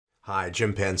Hi,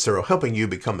 Jim Pansero, helping you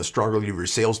become a stronger leader of your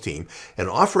sales team and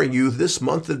offering you this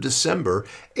month of December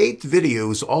 8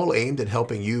 videos all aimed at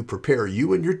helping you prepare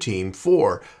you and your team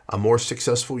for a more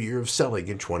successful year of selling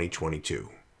in 2022.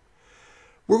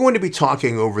 We're going to be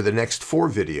talking over the next 4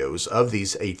 videos of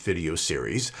these 8 video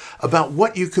series about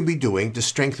what you can be doing to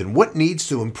strengthen, what needs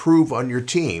to improve on your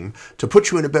team to put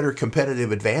you in a better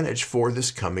competitive advantage for this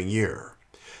coming year.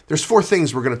 There's 4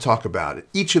 things we're going to talk about in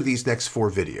each of these next 4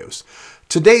 videos.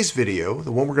 Today's video,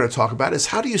 the one we're going to talk about, is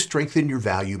how do you strengthen your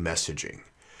value messaging?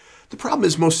 The problem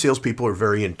is most salespeople are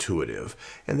very intuitive,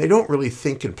 and they don't really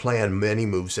think and plan many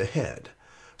moves ahead.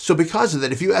 So because of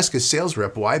that, if you ask a sales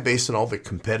rep, why, based on all the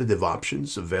competitive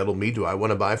options available to me, do I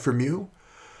want to buy from you?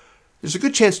 There's a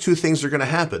good chance 2 things are going to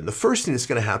happen. The first thing that's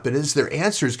going to happen is their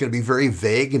answer is going to be very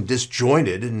vague and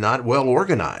disjointed and not well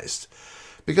organized.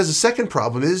 Because the second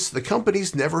problem is the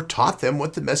company's never taught them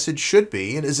what the message should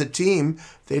be, and as a team,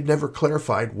 they've never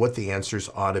clarified what the answers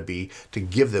ought to be to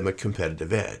give them a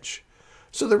competitive edge.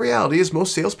 So the reality is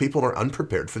most salespeople are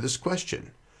unprepared for this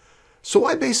question. So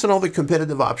why, based on all the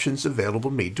competitive options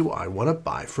available to me, do I want to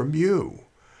buy from you?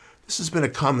 This has been a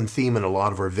common theme in a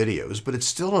lot of our videos, but it's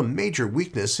still a major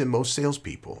weakness in most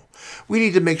salespeople. We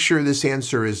need to make sure this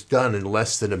answer is done in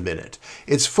less than a minute.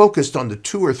 It's focused on the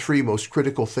 2 or 3 most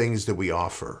critical things that we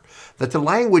offer. That the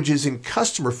language is in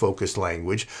customer-focused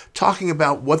language, talking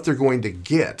about what they're going to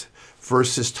get,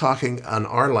 versus talking on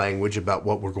our language about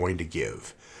what we're going to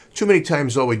give. Too many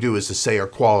times all we do is to say our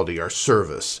quality, our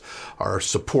service, our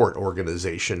support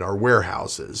organization, our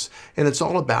warehouses, and it's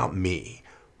all about me.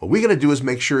 What we're going to do is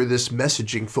make sure this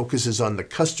messaging focuses on the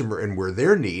customer and where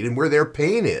their need and where their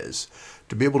pain is,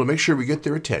 to be able to make sure we get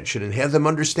their attention and have them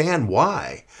understand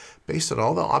why, based on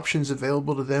all the options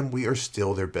available to them, we are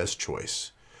still their best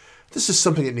choice. This is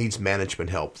something that needs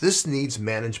management help. This needs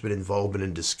management involvement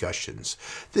in discussions.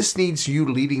 This needs you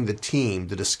leading the team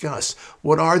to discuss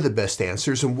what are the best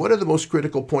answers and what are the most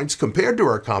critical points compared to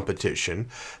our competition,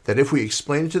 that if we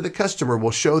explain it to the customer,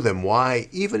 we'll show them why,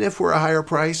 even if we're a higher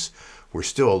price, we're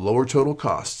still a lower total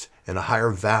cost and a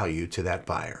higher value to that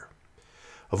buyer.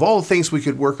 Of all the things we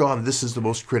could work on, this is the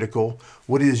most critical.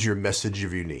 What is your message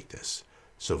of uniqueness?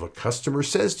 So if a customer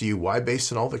says to you, why,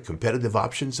 based on all the competitive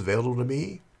options available to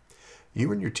me,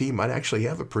 you and your team might actually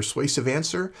have a persuasive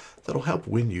answer that'll help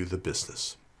win you the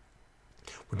business.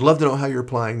 Would love to know how you're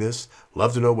applying this.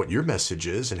 Love to know what your message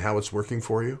is and how it's working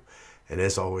for you. And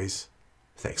as always,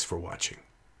 thanks for watching.